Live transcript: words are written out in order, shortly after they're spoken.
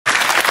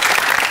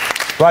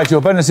Right,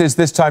 your bonuses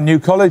this time, New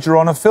College, are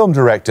on a film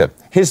director.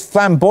 His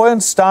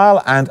flamboyant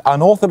style and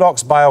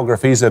unorthodox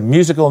biographies of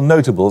musical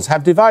notables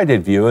have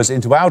divided viewers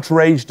into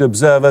outraged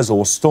observers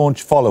or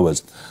staunch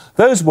followers.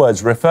 Those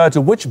words refer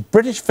to which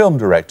British film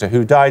director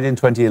who died in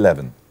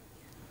 2011?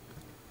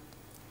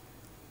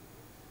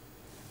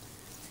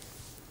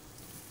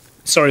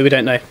 Sorry, we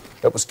don't know.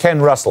 That was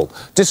Ken Russell.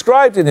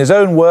 Described in his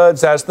own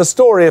words as the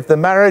story of the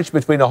marriage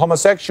between a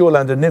homosexual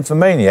and a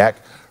nymphomaniac,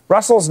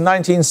 Russell's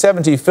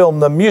 1970 film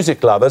The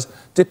Music Lovers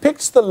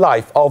depicts the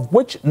life of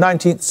which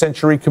 19th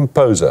century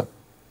composer?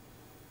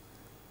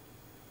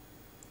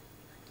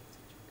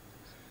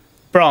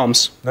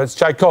 Brahms. No, it's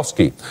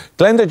Tchaikovsky.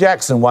 Glenda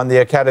Jackson won the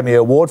Academy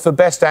Award for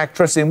Best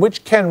Actress in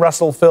which Ken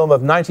Russell film of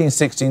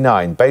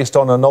 1969, based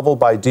on a novel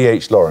by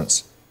D.H.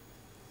 Lawrence?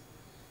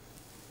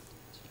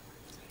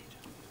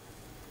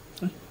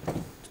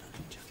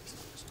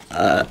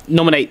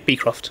 Nominate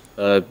Beecroft.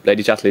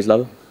 Lady Chatterley's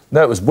Lover.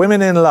 No, it was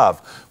Women in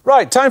Love.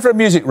 Right, time for a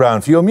music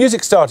round. For your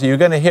music starter, you're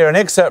going to hear an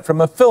excerpt from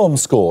a film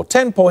score.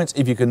 10 points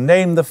if you can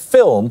name the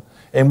film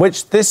in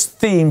which this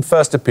theme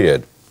first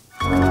appeared.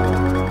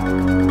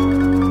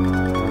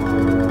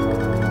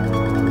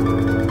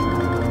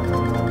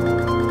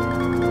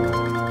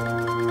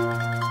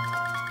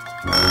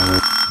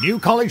 New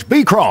College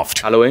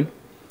Beecroft. Halloween.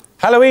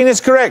 Halloween is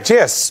correct,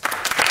 yes.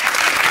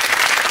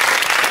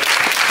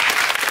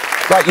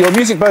 Right, your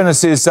music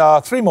bonuses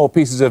are 3 more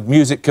pieces of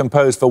music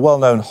composed for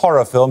well-known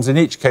horror films, in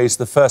each case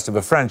the first of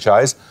a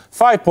franchise.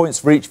 5 points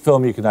for each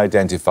film you can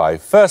identify.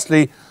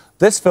 Firstly,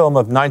 this film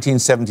of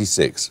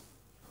 1976.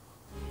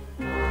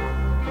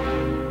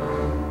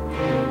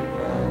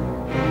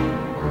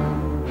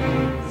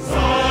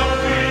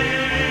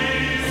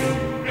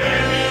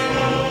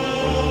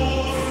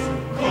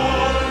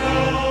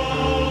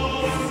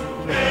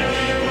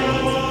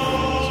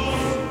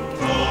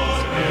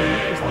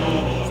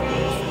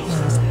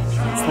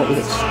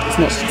 It's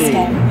not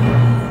Scream.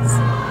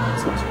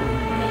 It's not Scream.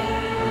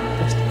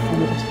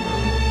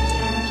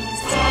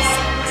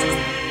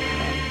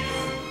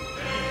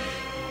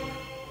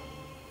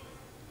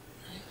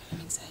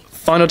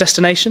 Final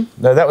Destination?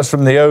 No, that was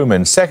from The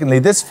Omen. Secondly,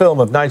 this film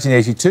of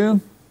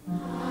 1982.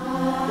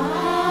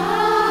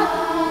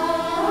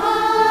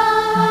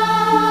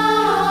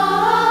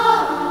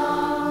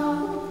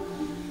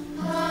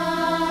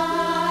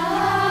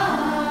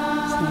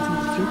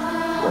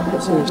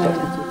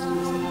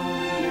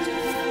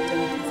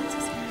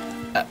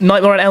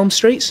 Nightmare on Elm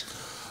Street?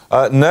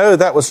 No,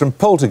 that was from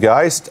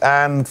Poltergeist.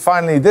 And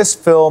finally, this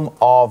film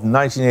of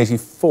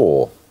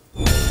 1984.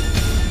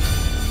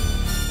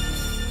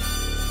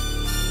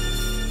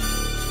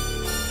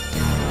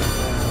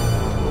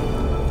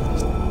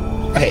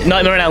 Okay,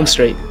 Nightmare on Elm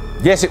Street.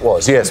 Yes, it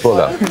was. Yes, well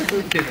done.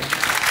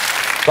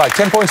 Right,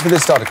 10 points for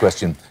this starter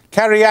question.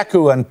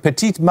 Carriacou and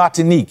Petite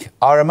Martinique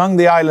are among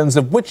the islands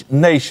of which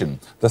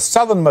nation? The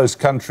southernmost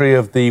country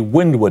of the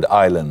Windward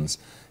Islands.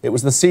 It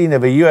was the scene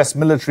of a US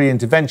military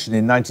intervention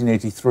in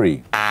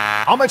 1983.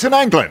 Homerton,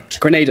 England.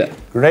 Grenada.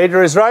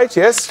 Grenada is right,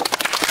 yes.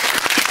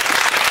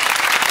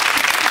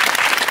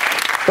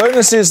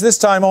 Bonuses this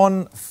time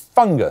on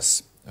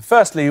fungus.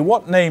 Firstly,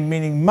 what name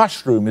meaning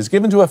mushroom is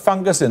given to a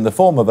fungus in the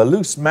form of a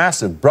loose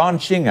mass of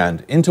branching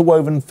and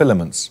interwoven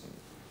filaments?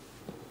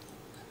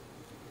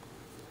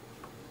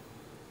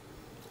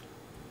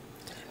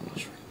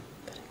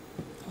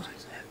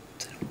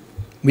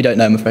 We don't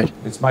know, I'm afraid.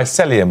 It's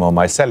mycelium or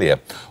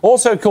mycelia.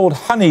 Also called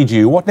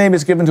honeydew, what name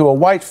is given to a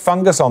white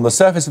fungus on the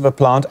surface of a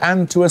plant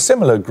and to a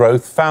similar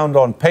growth found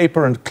on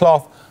paper and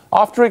cloth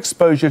after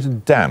exposure to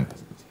damp?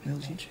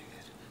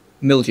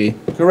 Mildew.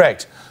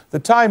 Correct. The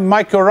time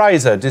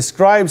mycorrhiza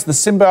describes the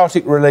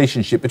symbiotic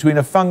relationship between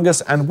a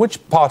fungus and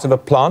which part of a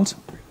plant?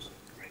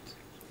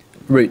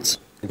 Roots.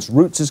 Its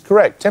roots is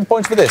correct. 10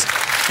 points for this.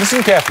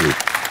 Listen carefully.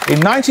 In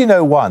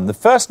 1901, the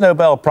first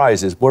Nobel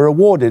Prizes were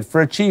awarded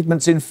for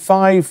achievements in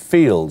 5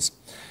 fields.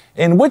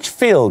 In which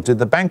field did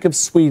the Bank of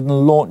Sweden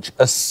launch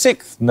a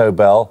 6th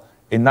Nobel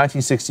in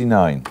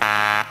 1969?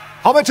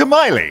 Homerton,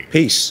 Miley.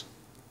 Peace.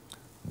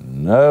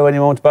 No,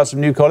 anyone want to buzz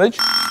from New College?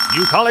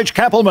 New College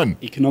Kappelman.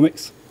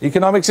 Economics.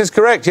 Economics is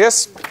correct,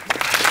 yes.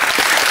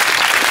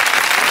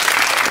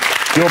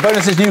 Your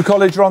bonuses, New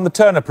College, are on the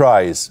Turner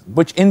Prize.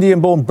 Which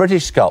Indian-born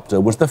British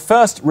sculptor was the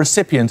first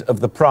recipient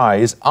of the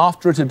prize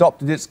after it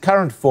adopted its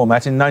current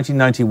format in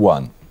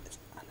 1991?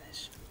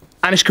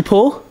 Anish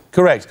Kapoor?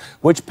 Correct.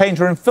 Which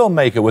painter and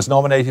filmmaker was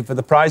nominated for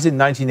the prize in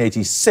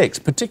 1986,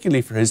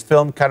 particularly for his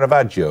film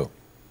Caravaggio?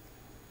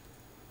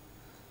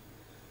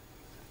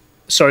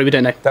 Sorry, we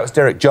don't know. That was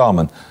Derek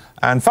Jarman.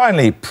 And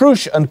finally,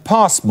 Prush and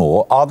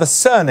Passmore are the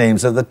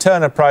surnames of the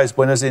Turner Prize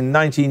winners in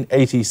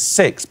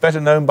 1986,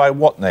 better known by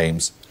what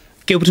names?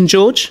 Gilbert and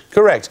George?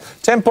 Correct.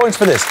 10 points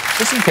for this.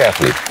 Listen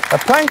carefully. A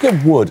plank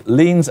of wood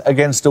leans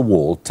against a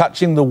wall,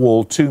 touching the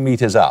wall 2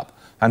 metres up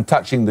and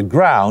touching the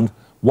ground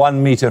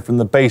 1 metre from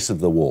the base of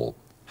the wall.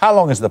 How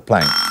long is the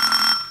plank?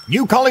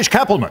 New College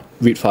Kappelman.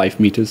 Root 5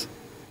 metres.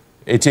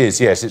 It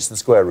is, yes. It's the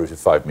square root of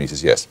 5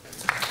 metres, yes.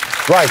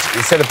 Right,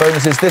 a set of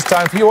bonuses this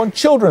time for you on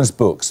children's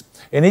books.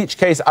 In each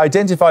case,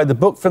 identify the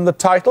book from the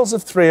titles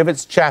of 3 of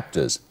its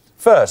chapters.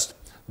 First,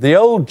 The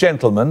Old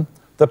Gentleman,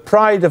 The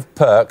Pride of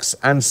Perks,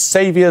 and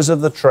Saviours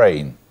of the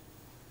Train.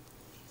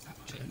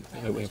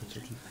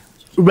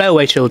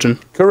 Railway Children.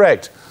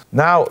 Correct.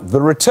 Now,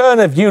 The Return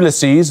of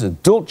Ulysses,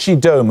 Dulce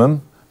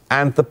Domum,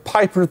 and The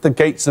Piper at the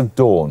Gates of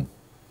Dawn.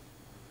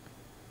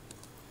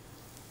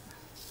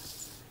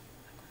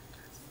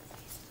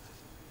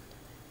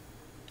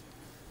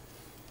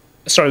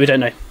 Sorry, we don't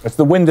know. It's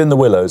The Wind in the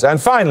Willows.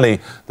 And finally,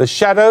 The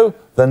Shadow,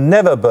 The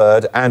Never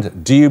Bird,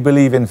 and Do You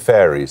Believe in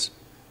Fairies?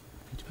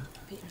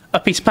 A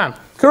Peter Pan.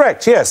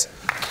 Correct, yes.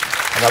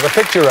 Another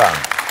picture round.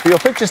 For your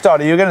picture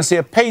starter, you're going to see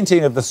a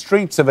painting of the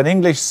streets of an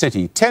English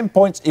city. 10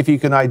 points if you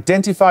can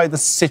identify the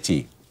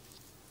city.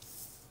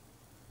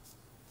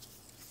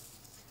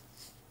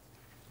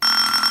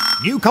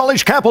 New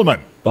College Cappelman.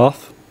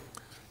 Bath.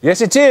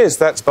 Yes, it is.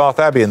 That's Bath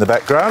Abbey in the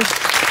background.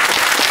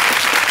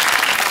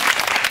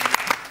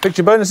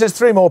 Picture bonuses,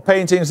 3 more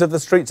paintings of the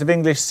streets of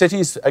English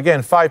cities.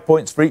 Again, 5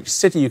 points for each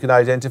city you can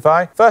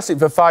identify. Firstly,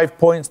 for 5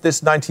 points,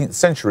 this 19th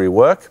century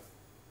work.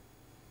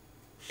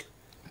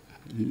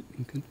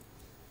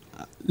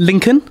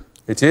 Lincoln.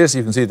 It is.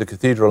 You can see the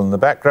cathedral in the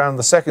background.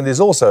 The second is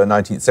also a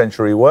 19th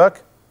century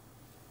work.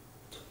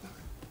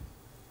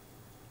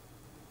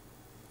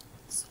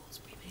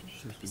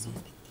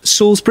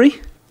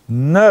 Salisbury.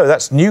 No,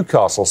 that's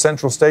Newcastle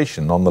Central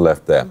Station on the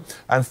left there.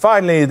 And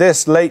finally,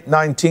 this late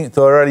 19th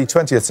or early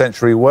 20th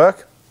century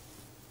work.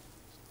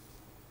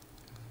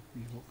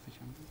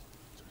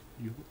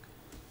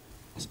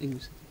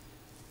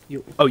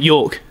 Oh,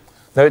 York.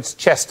 No, it's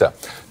Chester.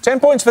 10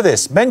 points for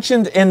this.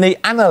 Mentioned in the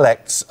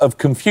Analects of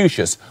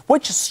Confucius,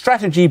 which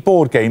strategy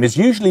board game is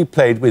usually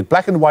played with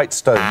black and white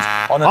stones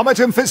on a...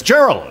 Homerton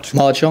Fitzgerald.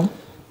 Mahjong.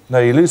 No,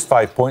 you lose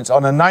 5 points.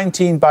 On a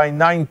 19 by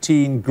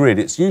 19 grid.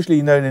 It's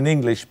usually known in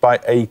English by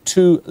a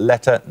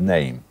 2-letter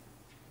name.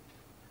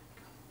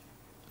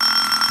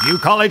 New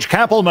College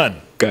Cappelman.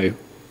 Go.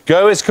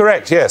 Go is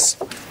correct, yes.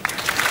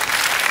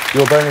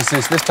 Your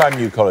bonuses, this time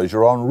New College,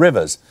 are on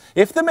rivers.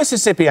 If the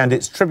Mississippi and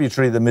its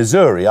tributary, the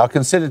Missouri, are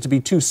considered to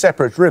be 2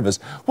 separate rivers,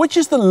 which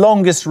is the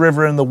longest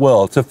river in the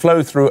world to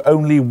flow through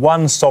only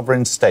one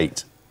sovereign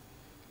state?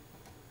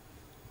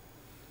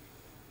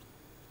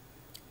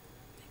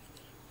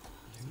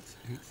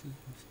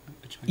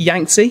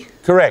 Yangtze.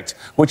 Correct.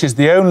 Which is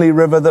the only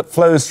river that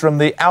flows from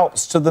the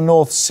Alps to the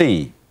North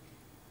Sea?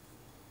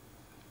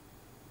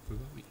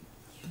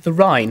 The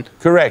Rhine.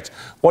 Correct.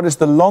 What is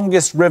the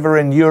longest river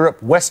in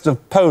Europe west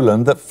of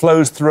Poland that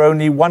flows through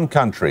only one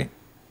country?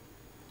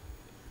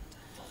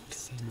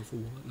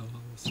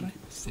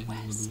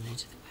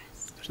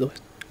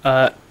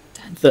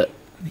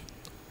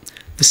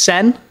 The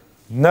Seine.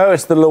 No,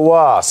 it's the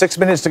Loire. 6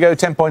 minutes to go,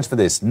 10 points for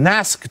this.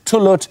 Nask,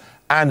 Tulut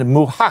and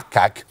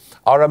Muhakkak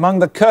are among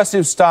the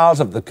cursive styles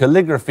of the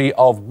calligraphy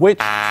of which...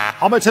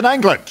 Homerton,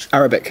 England.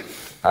 Arabic.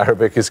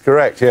 Arabic is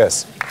correct,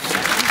 yes.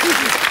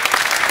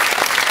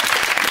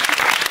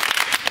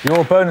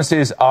 Your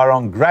bonuses are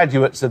on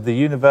graduates of the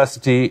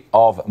University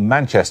of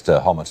Manchester,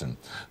 Homerton.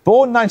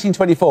 Born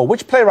 1924,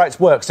 which playwright's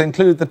works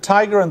include The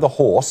Tiger and the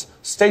Horse,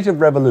 State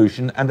of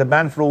Revolution and A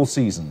Man for All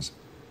Seasons?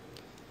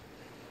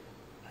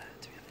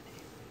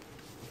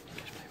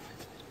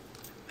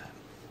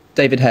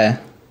 David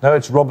Hare. No,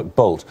 it's Robert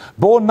Bolt.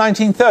 Born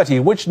 1930,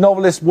 which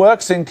novelist's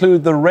works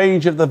include The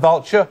Rage of the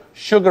Vulture,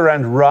 Sugar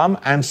and Rum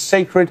and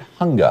Sacred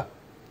Hunger?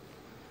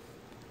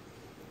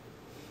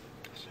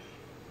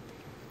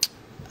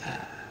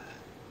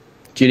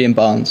 Julian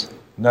Barnes.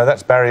 No,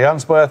 that's Barry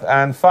Unsworth.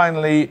 And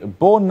finally,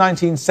 born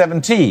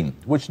 1917,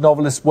 which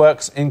novelist's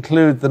works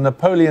include The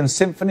Napoleon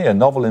Symphony, a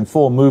novel in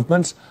 4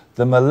 movements,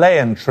 The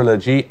Malayan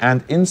Trilogy,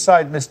 and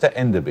Inside Mr.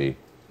 Enderby?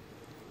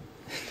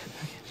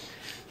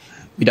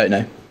 We don't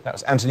know. That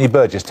was Anthony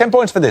Burgess. 10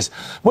 points for this.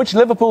 Which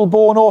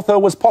Liverpool-born author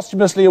was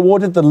posthumously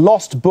awarded the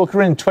Lost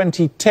Booker in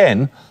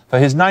 2010 for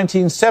his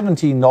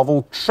 1917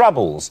 novel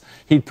Troubles?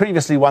 He'd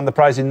previously won the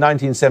prize in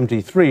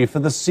 1973 for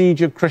The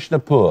Siege of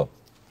Krishnapur.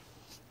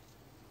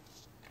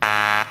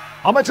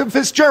 Homerton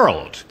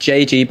Fitzgerald.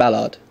 J.G.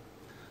 Ballard.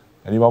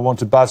 Anyone want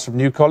to buzz from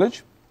New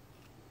College?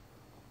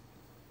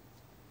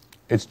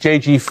 It's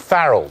J.G.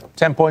 Farrell.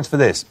 10 points for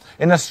this.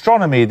 In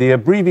astronomy, the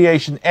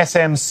abbreviation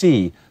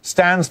SMC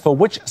stands for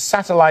which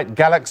satellite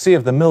galaxy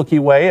of the Milky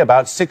Way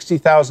about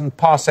 60,000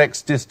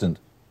 parsecs distant?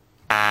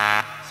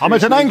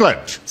 Homerton,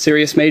 England.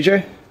 Sirius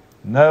Major.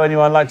 No,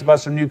 anyone like to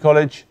buzz from New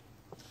College?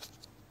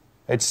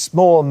 It's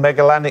Small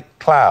Magellanic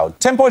Cloud.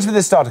 10 points for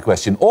this starter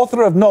question.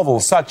 Author of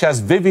novels such as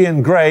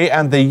Vivian Grey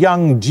and The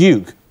Young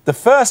Duke, the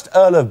first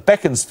Earl of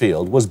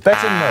Beaconsfield was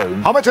better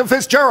known... Homerton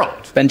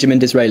Fitzgerald. Benjamin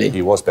Disraeli.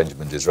 He was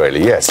Benjamin Disraeli,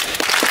 yes.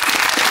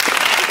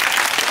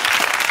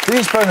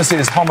 These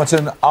bonuses,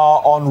 Homerton,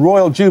 are on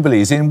Royal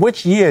Jubilees. In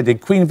which year did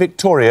Queen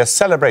Victoria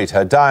celebrate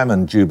her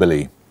Diamond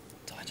Jubilee?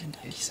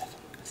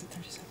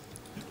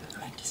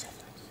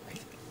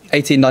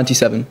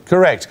 1897.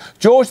 Correct.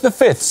 George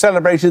V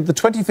celebrated the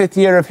 25th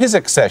year of his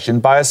accession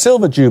by a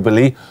Silver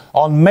Jubilee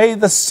on May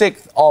the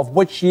 6th of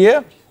which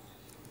year?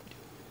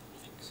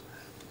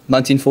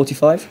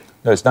 1945.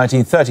 No, it's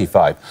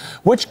 1935.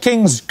 Which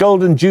king's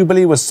Golden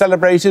Jubilee was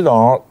celebrated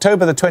on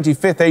October the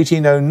 25th,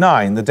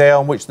 1809, the day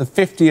on which the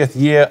 50th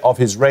year of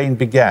his reign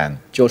began?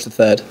 George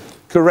III.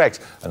 Correct.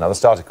 Another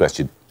starter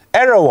question.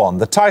 Erewhon,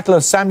 the title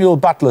of Samuel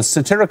Butler's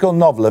satirical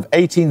novel of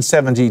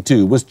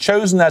 1872, was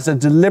chosen as a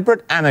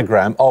deliberate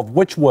anagram of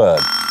which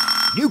word?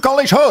 New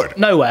College Hood.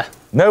 Nowhere.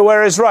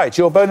 Nowhere is right.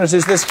 Your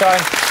bonuses this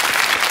time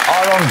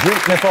are on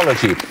Greek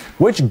mythology.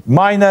 Which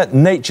minor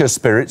nature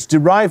spirits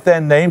derive their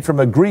name from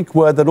a Greek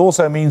word that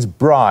also means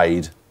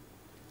bride?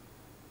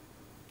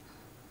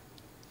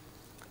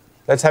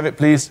 Let's have it,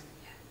 please.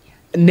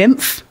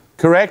 Nymph.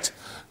 Correct.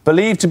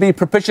 Believed to be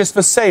propitious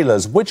for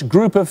sailors, which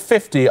group of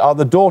 50 are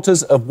the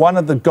daughters of one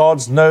of the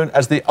gods known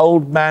as the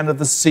Old Man of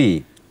the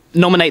Sea?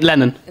 Nominate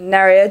Lennon.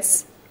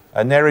 Nereids.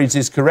 Nereids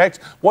is correct.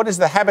 What is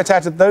the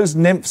habitat of those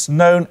nymphs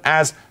known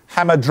as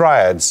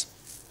hamadryads?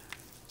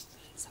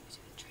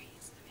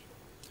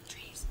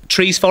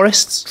 Trees,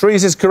 forests.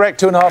 Trees is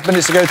correct. 2.5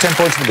 minutes to go, 10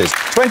 points for this.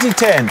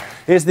 2010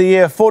 is the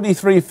year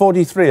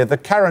 4343 of the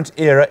current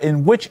era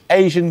in which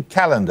Asian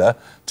calendar,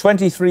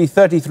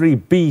 2333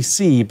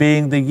 BC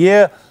being the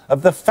year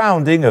of the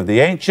founding of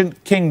the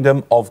ancient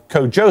kingdom of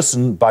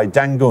Kojoseon by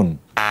Dangun.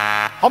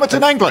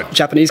 Homerton, England.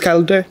 Japanese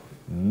calendar.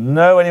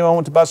 No, anyone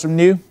want to buzz from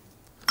New?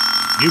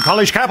 New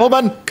College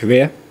Cappleman.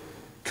 Korea.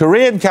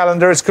 Korean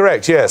calendar is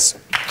correct, yes.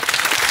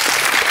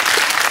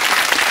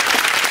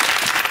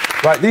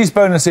 Right, these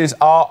bonuses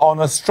are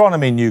on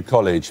astronomy, New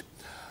College.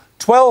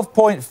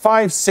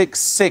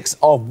 12.566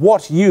 of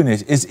what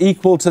unit is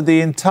equal to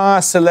the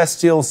entire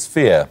celestial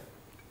sphere?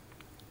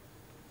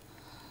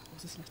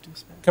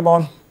 Come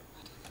on.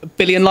 A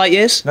billion light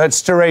years. No, it's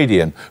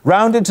steradian.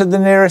 Rounded to the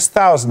nearest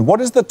thousand. What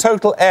is the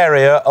total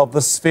area of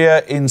the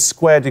sphere in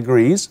square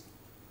degrees?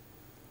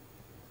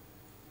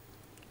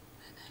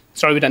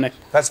 Sorry, we don't know.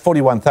 That's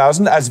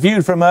 41,000. As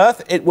viewed from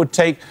Earth, it would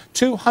take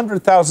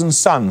 200,000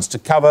 suns to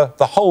cover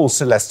the whole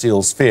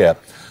celestial sphere.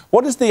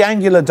 What is the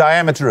angular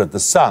diameter of the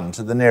sun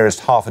to the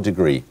nearest half a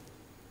degree?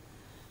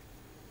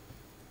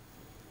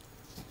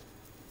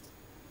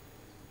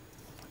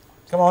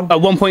 Come on.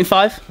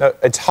 1.5. No,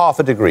 it's half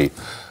a degree.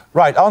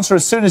 Right, answer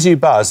as soon as you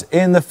buzz.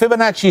 In the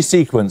Fibonacci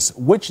sequence,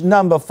 which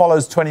number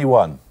follows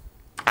 21?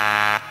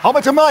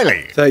 Homerton,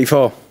 Miley.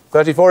 34.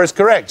 34 is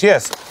correct,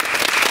 yes.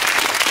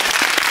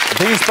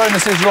 These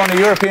bonuses are on a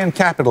European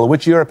capital.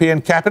 Which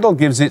European capital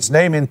gives its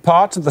name in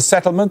part to the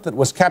settlement that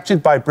was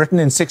captured by Britain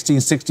in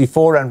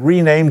 1664 and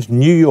renamed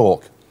New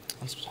York?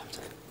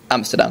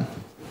 Amsterdam.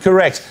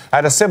 Correct.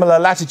 At a similar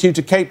latitude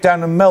to Cape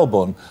Town and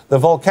Melbourne, the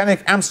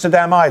volcanic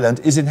Amsterdam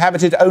Island is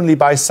inhabited only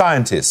by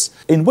scientists.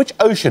 In which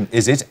ocean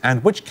is it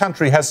and which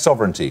country has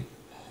sovereignty?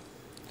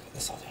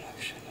 The Southern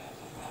Ocean.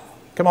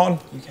 Come on.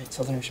 UK,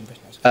 Southern Ocean,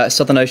 Britain.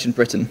 Southern Ocean,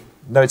 Britain.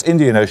 No, it's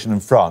Indian Ocean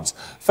and France.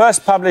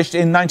 First published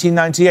in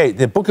 1998,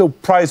 the Booker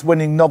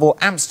Prize-winning novel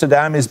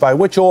Amsterdam is by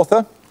which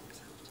author?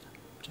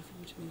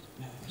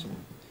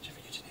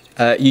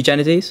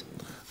 Eugenides.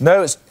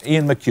 No, it's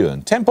Ian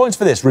McEwan. 10 points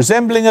for this.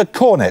 Resembling a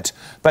cornet,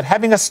 but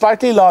having a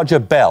slightly larger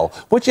bell.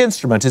 Which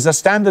instrument is a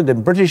standard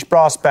in British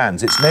brass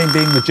bands? Its name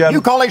being the German...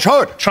 New College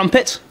Hood.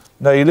 Trumpet.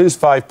 No, you lose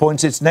 5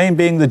 points. Its name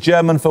being the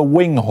German for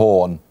wing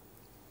horn.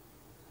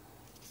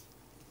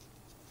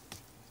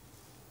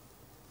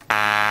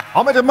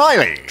 Homerton,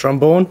 Miley.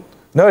 Trombone.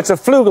 No, it's a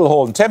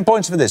flugelhorn. 10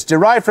 points for this.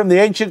 Derived from the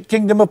ancient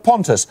kingdom of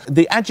Pontus.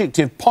 The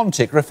adjective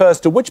pontic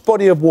refers to which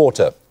body of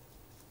water?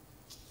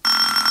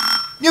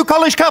 New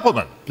College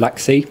Cappleman. Black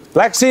Sea.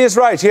 Black Sea is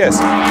right,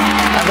 yes.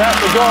 And that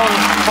was on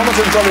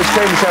Homerton College,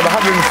 Cambridge have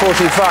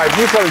 145.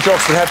 New College,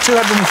 Oxford have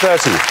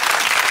 230.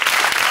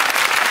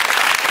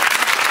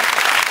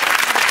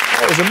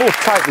 It was a more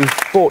tightly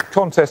fought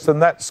contest than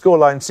that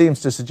scoreline seems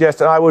to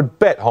suggest, and I would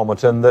bet,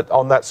 Homerton, that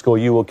on that score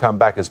you will come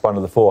back as one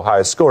of the 4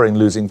 highest scoring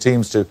losing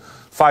teams to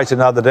fight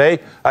another day.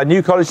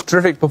 New College,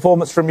 terrific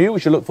performance from you. We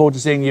shall look forward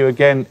to seeing you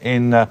again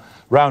in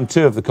round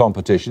 2 of the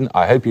competition.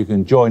 I hope you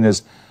can join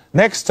us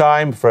next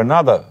time for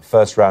another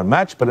first round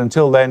match, but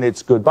until then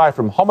it's goodbye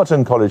from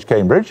Homerton College,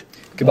 Cambridge.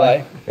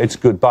 Goodbye. It's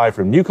goodbye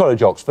from New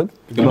College, Oxford.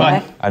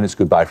 Goodbye. And it's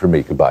goodbye from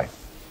me. Goodbye.